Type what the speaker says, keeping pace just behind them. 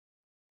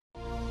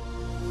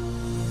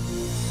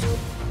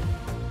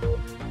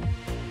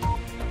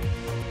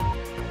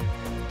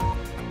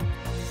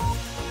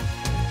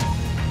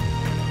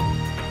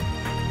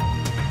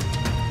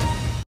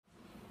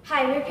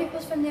Hi, we're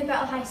pupils from New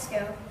Battle High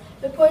School,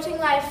 reporting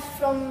live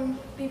from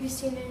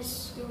BBC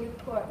News School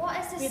Report. What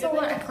is the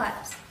solar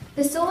eclipse?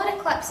 The solar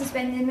eclipse is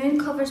when the moon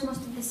covers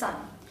most of the sun.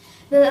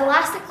 The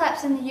last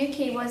eclipse in the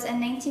UK was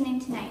in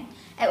 1999.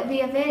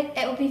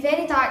 It will be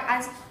very dark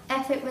as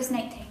if it was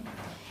nighttime.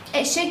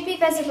 It should be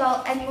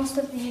visible in most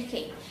of the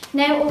UK.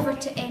 Now over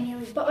to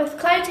Emmie. But with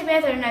cloudy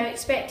weather now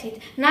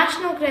expected,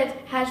 National Grid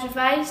has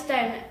revised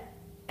down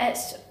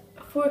its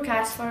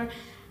forecast for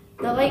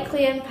the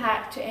likely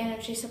impact to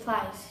energy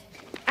supplies.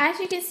 As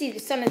you can see, the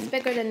sun is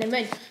bigger than the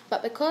moon,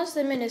 but because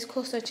the moon is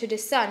closer to the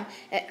sun,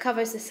 it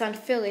covers the sun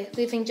fully,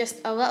 leaving just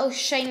a little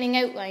shining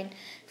outline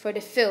for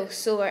the full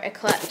solar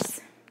eclipse.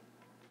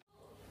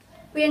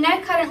 We are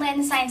now currently in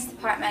the science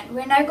department.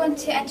 We are now going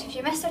to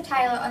interview Mr.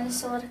 Tyler on the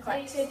solar eclipse. Are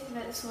you excited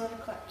about the solar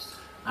eclipse?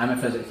 I'm a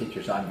physics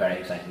teacher, so I'm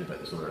very excited about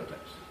the solar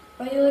eclipse.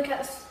 Will you look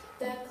at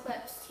the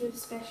eclipse through the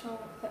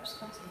special eclipse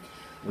glasses?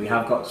 We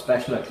have got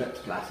special eclipse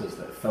glasses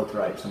that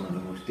filter out some of the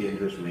most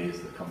dangerous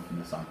rays that come from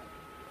the sun.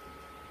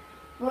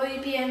 Will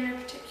you be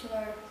anywhere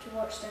particular to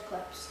watch the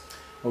eclipse?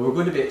 Well, we're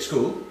going to be at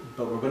school,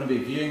 but we're going to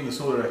be viewing the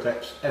solar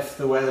eclipse, if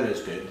the weather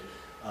is good,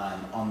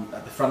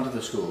 at the front of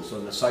the school, so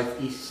on the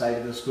southeast side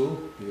of the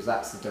school, because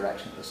that's the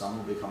direction that the sun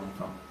will be coming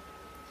from.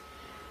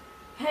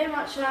 How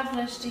much on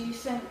average do you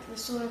think the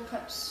solar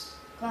eclipse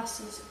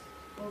glasses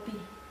will be?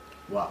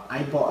 Well,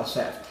 I bought a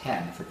set of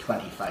 10 for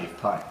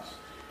 £25,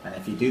 and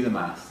if you do the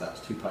maths,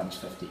 that's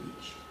 £2.50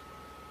 each.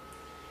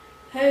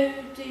 How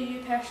do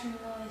you personally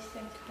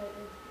think about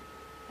the eclipse?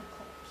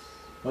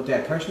 What do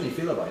I personally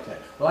feel about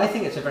it? Well, I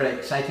think it's a very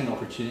exciting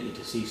opportunity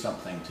to see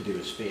something to do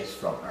with space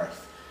from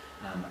Earth.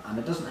 And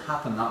it doesn't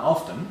happen that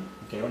often,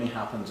 okay, it only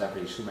happens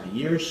every so many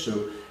years,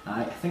 so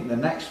I think the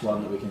next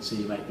one that we can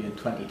see might be in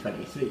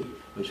 2023,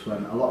 which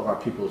when a lot of our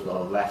pupils will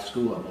have left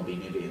school and will be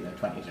maybe in their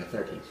 20s or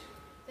 30s.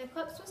 The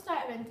eclipse will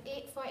start around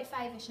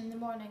 8:45ish in the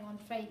morning on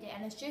Friday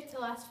and is due to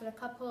last for a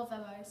couple of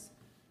hours.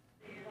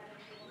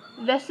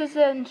 This is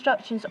the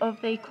instructions of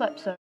the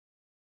eclipser.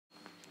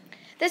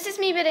 This is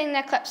me wearing the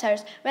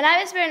eclipsers. When I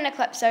was wearing the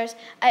eclipsers,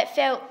 it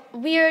felt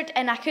weird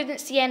and I couldn't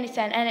see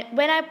anything, and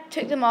when I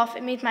took them off,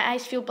 it made my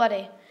eyes feel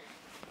blurry.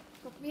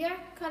 We are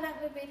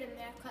currently wearing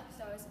the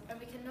eclipsers and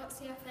we cannot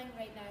see a thing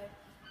right now.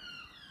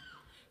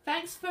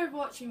 Thanks for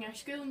watching our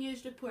school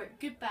news report.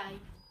 Goodbye.